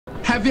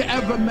Have you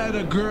ever met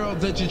a girl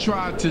that you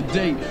tried to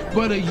date,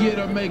 but a year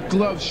to make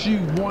love she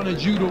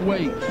wanted you to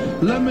wait?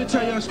 Let me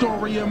tell you a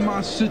story of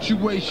my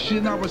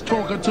situation. I was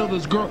talking to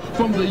this girl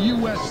from the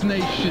US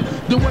nation.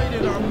 The way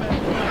that I met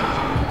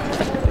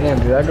her. Damn,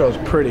 dude, that girl's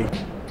pretty.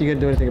 You gonna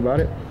do anything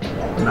about it?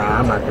 Nah,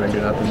 I'm not gonna do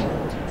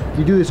nothing.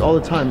 You do this all the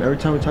time. Every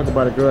time we talk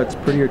about a girl that's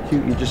pretty or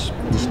cute, you just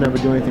never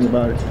do anything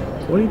about it.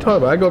 What are you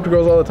talking about? I go up to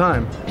girls all the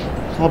time.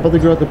 How about the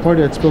girl at the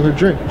party that spilled her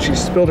drink? She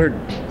spilled her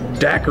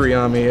daiquiri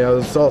on me. I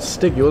was all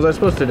sticky. What was I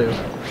supposed to do?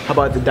 How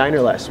about the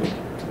diner last week?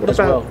 What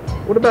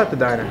about the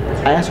diner?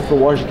 I asked her for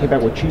water, she came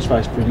back with cheese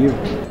fries for you.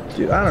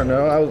 Dude, I don't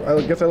know.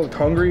 I guess I looked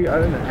hungry. I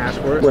didn't ask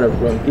for it. Whatever,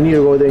 bro. You need to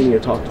go there and you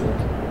need to talk to her.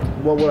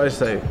 What would I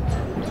say?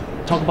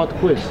 Talk about the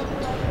quiz.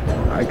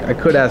 I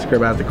could ask her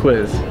about the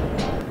quiz.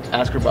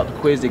 Ask her about the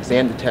quiz, the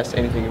exam, the test,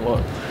 anything you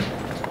want.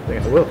 I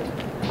think I will.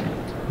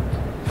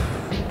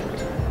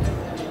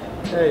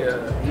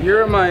 Hey,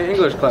 you're in my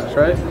English class,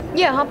 right?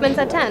 Yeah, Hoffman's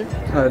at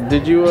 10.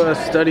 Did you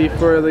study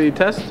for the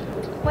test?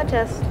 What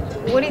test?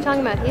 What are you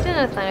talking about? He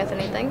didn't assign us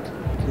anything.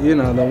 You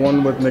know, the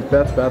one with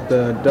Macbeth about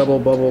the double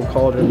bubble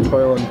cauldron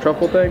toil and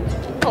truffle thing?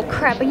 Oh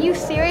crap, are you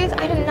serious?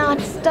 I did not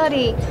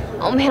study.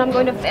 Oh man, I'm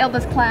going to fail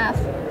this class.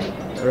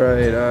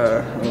 Right,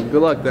 well,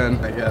 good luck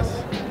then, I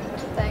guess.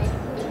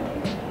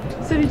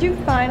 Thanks. So did you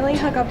finally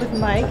hook up with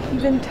Mike?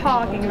 You've been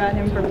talking about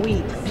him for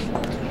weeks.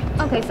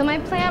 Okay, so my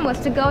plan was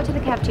to go to the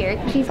cafeteria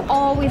because he's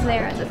always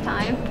there at this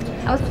time.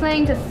 I was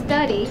planning to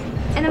study,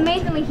 and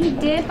amazingly he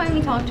did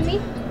finally talk to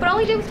me, but all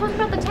he did was talk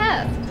about the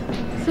test.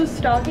 So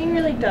stalking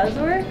really does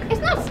work?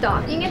 It's not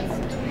stalking,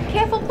 it's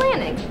careful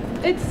planning.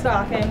 It's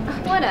stalking.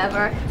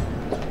 Whatever.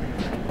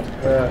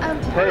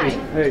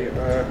 Hey,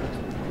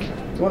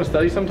 you want to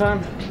study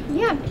sometime?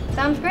 Yeah,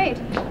 sounds great.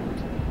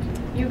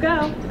 You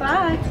go.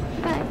 Bye.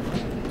 Bye.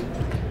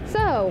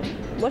 So,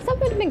 what's up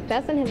with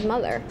Macbeth and his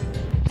mother?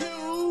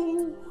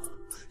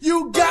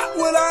 You got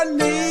what I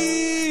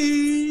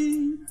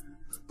need,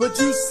 but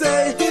you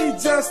say he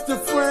just a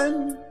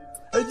friend,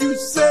 and you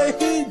say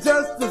he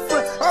just a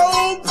friend.